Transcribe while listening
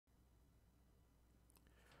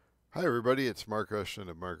Hi, everybody. It's Mark Rushton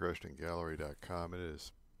of MarkRushtonGallery.com. It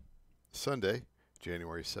is Sunday,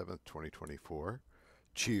 January 7th, 2024.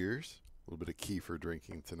 Cheers. A little bit of kefir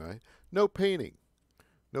drinking tonight. No painting.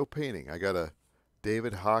 No painting. I got a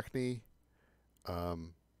David Hockney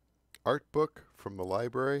um, art book from the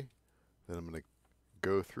library that I'm going to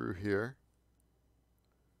go through here.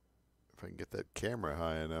 If I can get that camera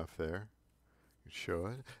high enough there, show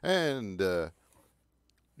it. And,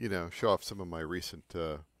 show off some of my recent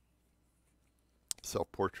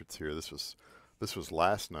self-portraits here. This was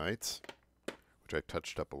last night's, which I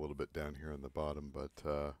touched up a little bit down here on the bottom, but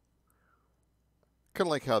kind of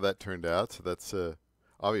like how that turned out. So that's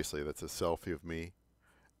obviously that's a selfie of me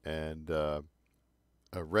and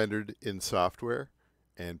rendered in software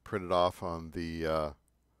and printed off on the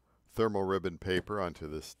thermal ribbon paper onto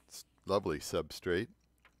this lovely substrate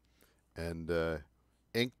and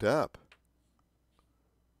inked up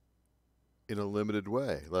in a limited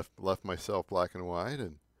way. Left myself black and white,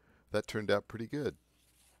 and that turned out pretty good.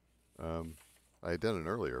 I had done an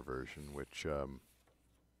earlier version, which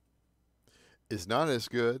is not as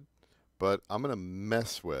good, but I'm going to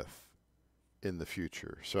mess with in the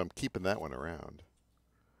future. So I'm keeping that one around.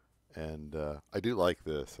 And I do like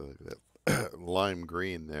this, that lime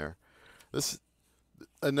green there. This is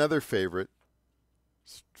another favorite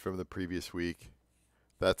from the previous week.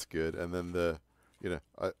 That's good. And then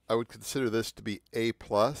I would consider this to be A+,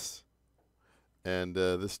 and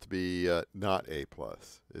this to be not A+.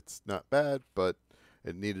 It's not bad, but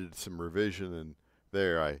it needed some revision, and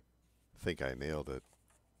there I think I nailed it.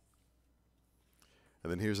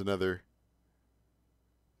 And then here's another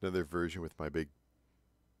version with my big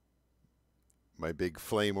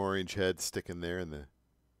flame orange head sticking there in the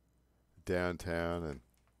downtown, and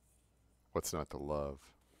what's not to love?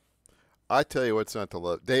 I tell you what's not to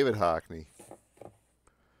love. David Hockney.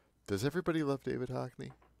 Does everybody love David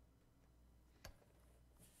Hockney?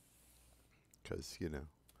 Because,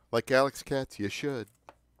 like Alex Katz, you should.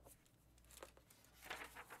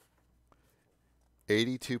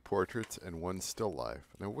 82 portraits and one still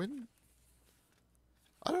life. Now,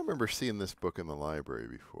 I don't remember seeing this book in the library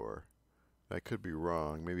before. I could be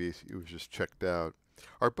wrong. Maybe it was just checked out.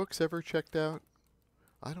 Are books ever checked out?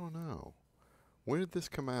 I don't know. When did this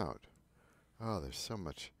come out? Oh, there's so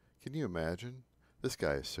much. Can you imagine? This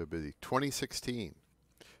guy is so busy. 2016.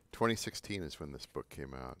 2016 is when this book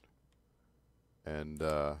came out. And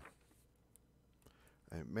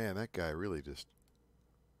man, that guy really just...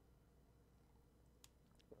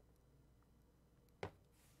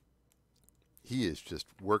 He is just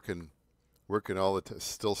working all the time,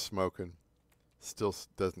 still smoking, still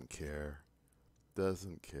doesn't care.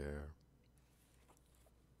 Doesn't care.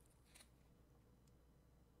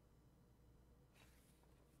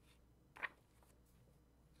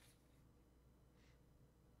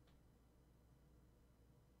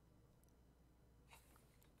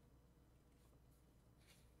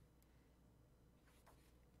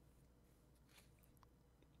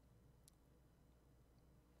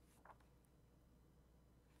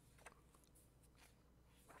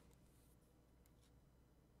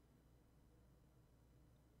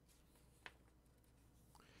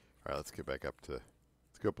 All right, let's get back up to,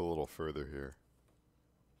 let's go up a little further here.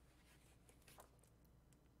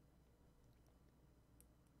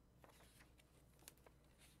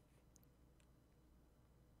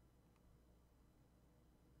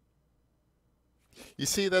 You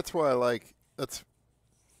see, that's why I like,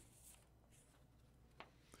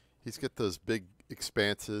 he's got those big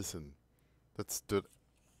expanses, and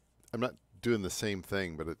I'm not doing the same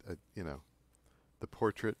thing, but the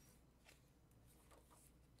portrait.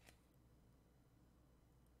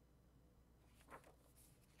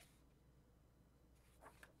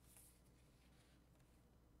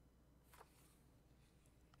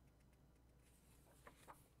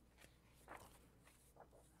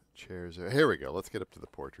 Chairs. Here we go. Let's get up to the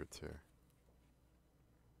portraits here.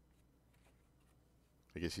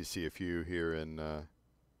 I guess you see a few here in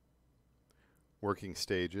working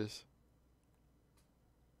stages.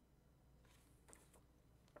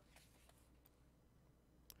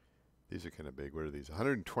 These are kind of big. What are these?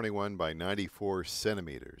 121 by 94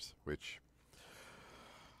 centimeters, which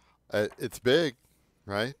it's big,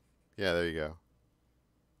 right? Yeah, there you go.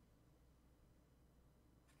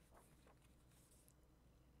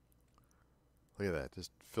 Look at that,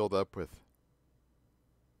 just filled up with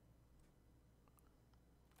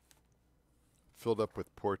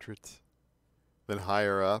portraits. Then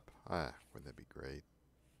higher up, wouldn't that be great?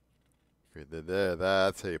 There,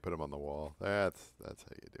 that's how you put them on the wall. That's how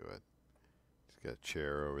you do it. Just got a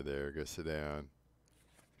chair over there. Go sit down.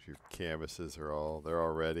 Your canvases they're all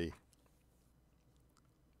ready.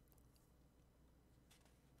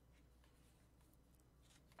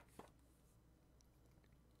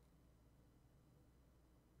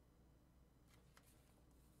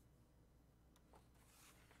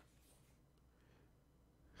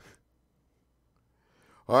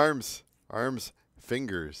 arms,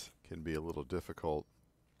 fingers can be a little difficult.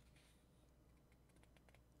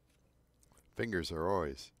 Fingers are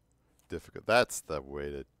always difficult. That's the way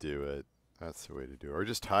to do it. That's the way to do it. Or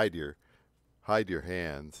just hide your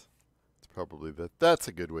hands. It's probably that's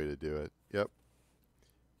a good way to do it. Yep.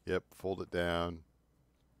 Yep, fold it down.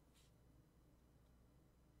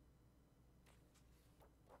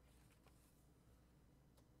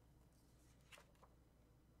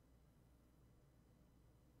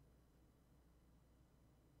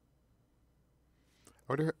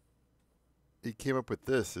 I wonder he came up with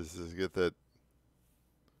this is to get that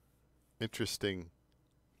interesting.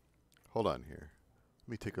 Hold on here.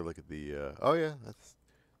 Let me take a look at the. Oh yeah, that's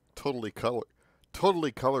totally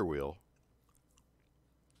color wheel.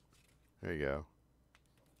 There you go.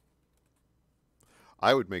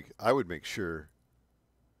 I would make sure.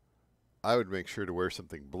 I would make sure to wear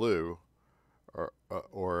something blue,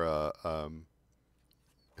 and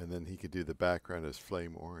then he could do the background as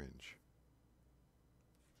flame orange.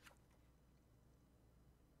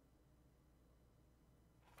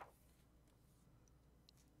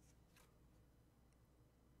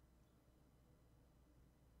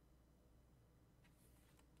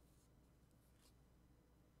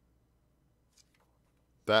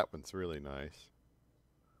 That one's really nice.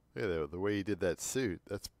 Yeah, the way he did that suit,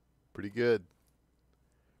 that's pretty good.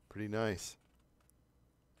 Pretty nice.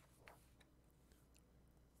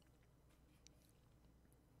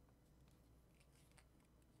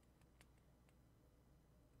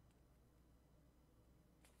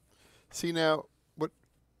 See now, what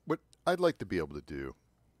I'd like to be able to do.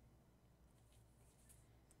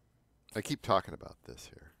 I keep talking about this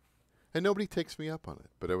here, and nobody takes me up on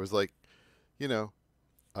it. But I was like, you know,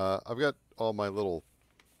 I've got all my little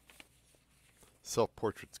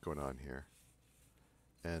self-portraits going on here,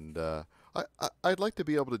 and I'd like to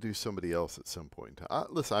be able to do somebody else at some point.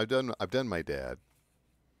 Listen, I've done my dad.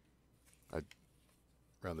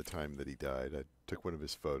 Around the time that he died, I took one of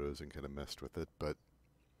his photos and kind of messed with it, but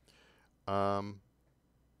I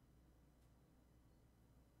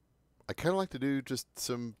kind of like to do just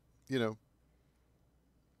some,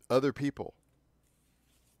 other people.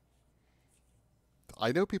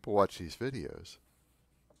 I know people watch these videos.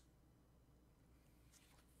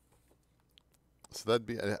 So that'd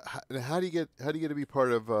be how do you get to be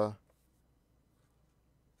part of how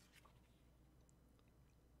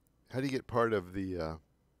do you get part of the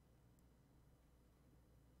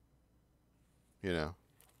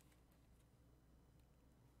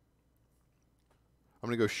I'm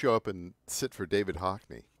going to go show up and sit for David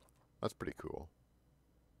Hockney. That's pretty cool.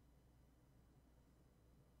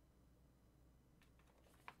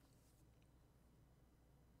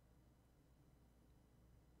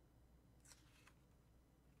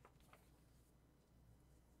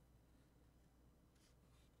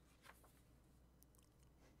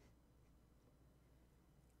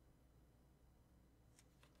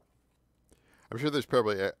 I'm sure there's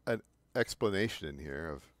probably an explanation in here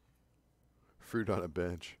of fruit on a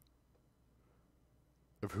bench.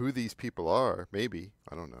 Of who these people are, maybe.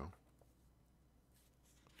 I don't know.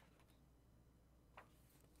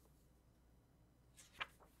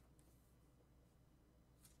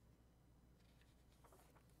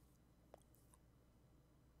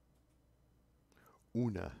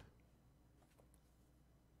 Una.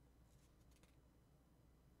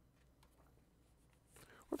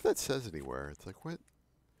 What if that says anywhere? It's like, what?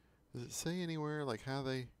 Does it say anywhere, like how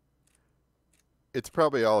they... It's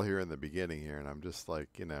probably all here in the beginning here, and I'm just like,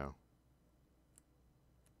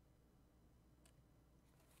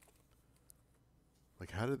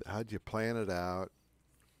 like how'd you plan it out?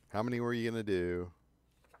 How many were you gonna do?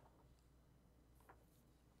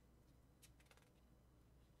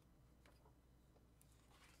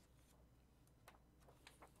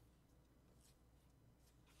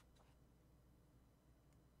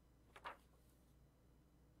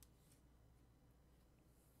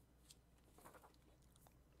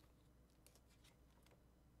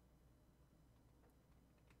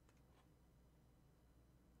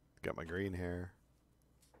 Got my green hair.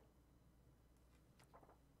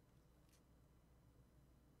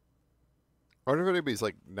 I wonder if anybody's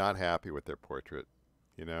like not happy with their portrait,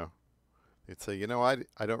 They'd say,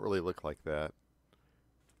 I don't really look like that.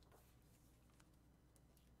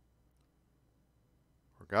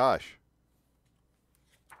 Or gosh.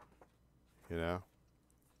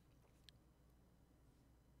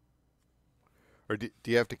 Or do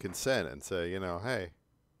you have to consent and say, hey,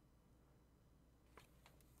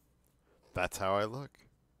 that's how I look.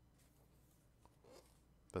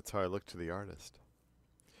 That's how I look to the artist.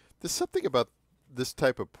 There's something about this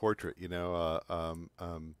type of portrait,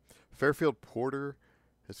 Fairfield Porter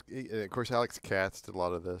Of course, Alex Katz did a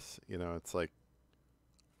lot of this. You know, it's like,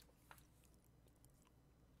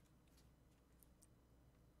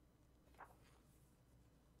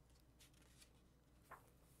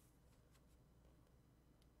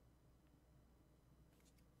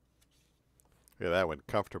 yeah, that one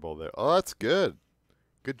comfortable there. Oh, that's good.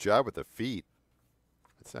 Good job with the feet.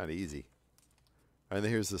 It's not easy. And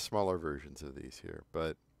here's the smaller versions of these here.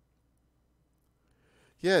 But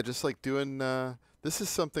yeah, just like doing, this is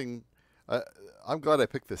something, I'm glad I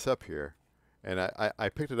picked this up here. And I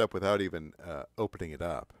picked it up without even opening it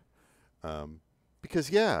up.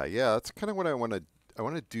 Because yeah, that's kind of what I want to, I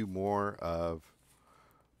want to do more of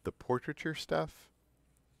the portraiture stuff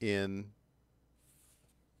in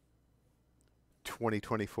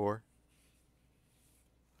 2024.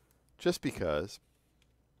 Just because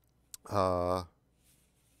I've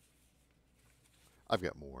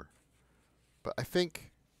got more. But I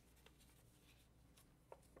think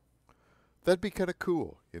that'd be kind of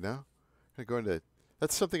cool, you know? Going to,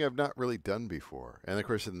 that's something I've not really done before. And of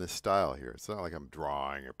course in this style here, it's not like I'm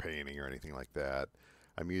drawing or painting or anything like that.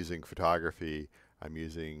 I'm using photography, I'm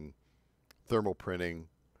using thermal printing,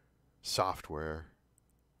 software,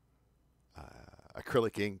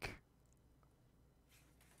 acrylic ink,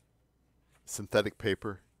 synthetic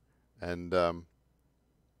paper, and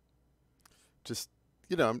just,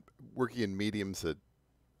 you know, I'm working in mediums that,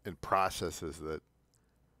 and processes that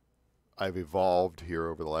I've evolved here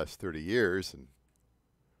over the last 30 years, and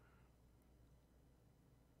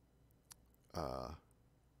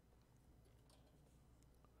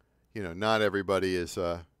you know, not everybody is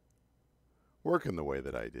working the way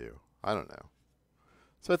that I do. I don't know.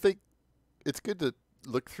 So I think it's good to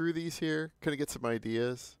look through these here, kind of get some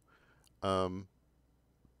ideas. If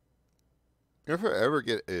I ever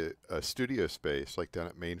get a studio space like down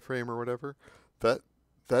at Mainframe or whatever, that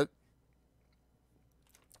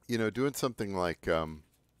you know, doing something like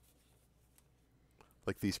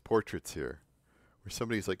these portraits here, where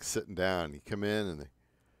somebody's like sitting down, you come in and they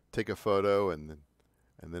take a photo, and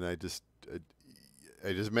then I just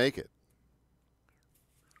make it.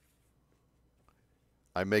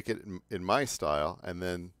 I make it in my style, and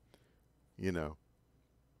then, you know,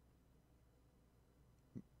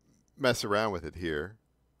 mess around with it here.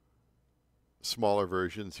 Smaller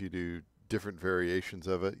versions, you do different variations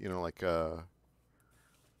of it, you know, like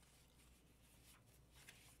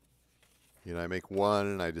you know, I make one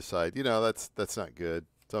and I decide, you know, that's not good,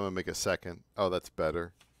 so I'm gonna make a second. Oh, that's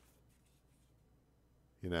better.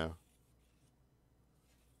 You know.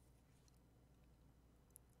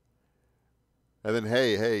 And then,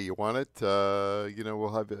 hey, you want it? You know,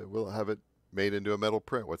 we'll have it made into a metal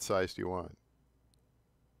print. What size do you want?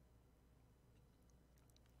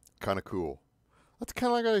 Kind of cool. That's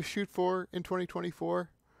kind of like what I shoot for in 2024.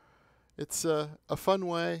 It's a fun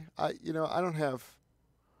way. You know, I don't have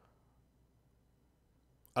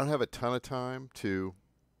a ton of time to.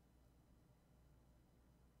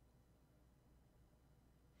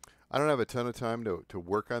 I don't have a ton of time to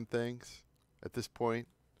work on things at this point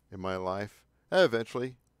in my life.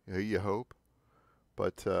 Eventually, you hope,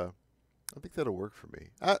 but I think that'll work for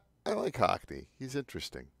me. I like Hockney. He's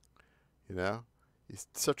interesting, you know. He's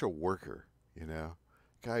such a worker, you know.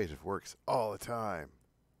 Guy just works all the time.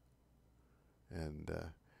 And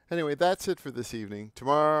anyway, that's it for this evening.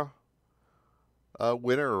 Tomorrow,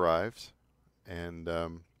 winter arrives, and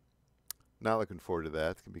not looking forward to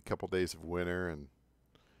that. It's gonna be a couple days of winter, and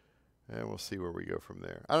we'll see where we go from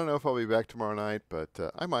there. I don't know if I'll be back tomorrow night, but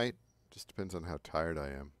I might. Just depends on how tired I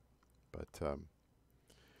am. But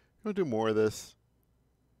we'll do more of this.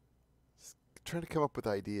 Just trying to come up with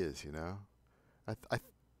ideas, you know.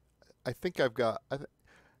 I think I've got,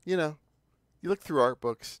 you know, you look through art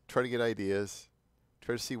books, try to get ideas,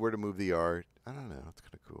 try to see where to move the art. I don't know. It's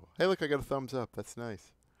kind of cool. Hey, look, I got a thumbs up. That's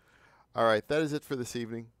nice. All right, that is it for this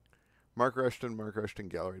evening. Mark Rushton,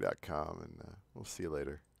 MarkRushtonGallery.com, and we'll see you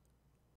later.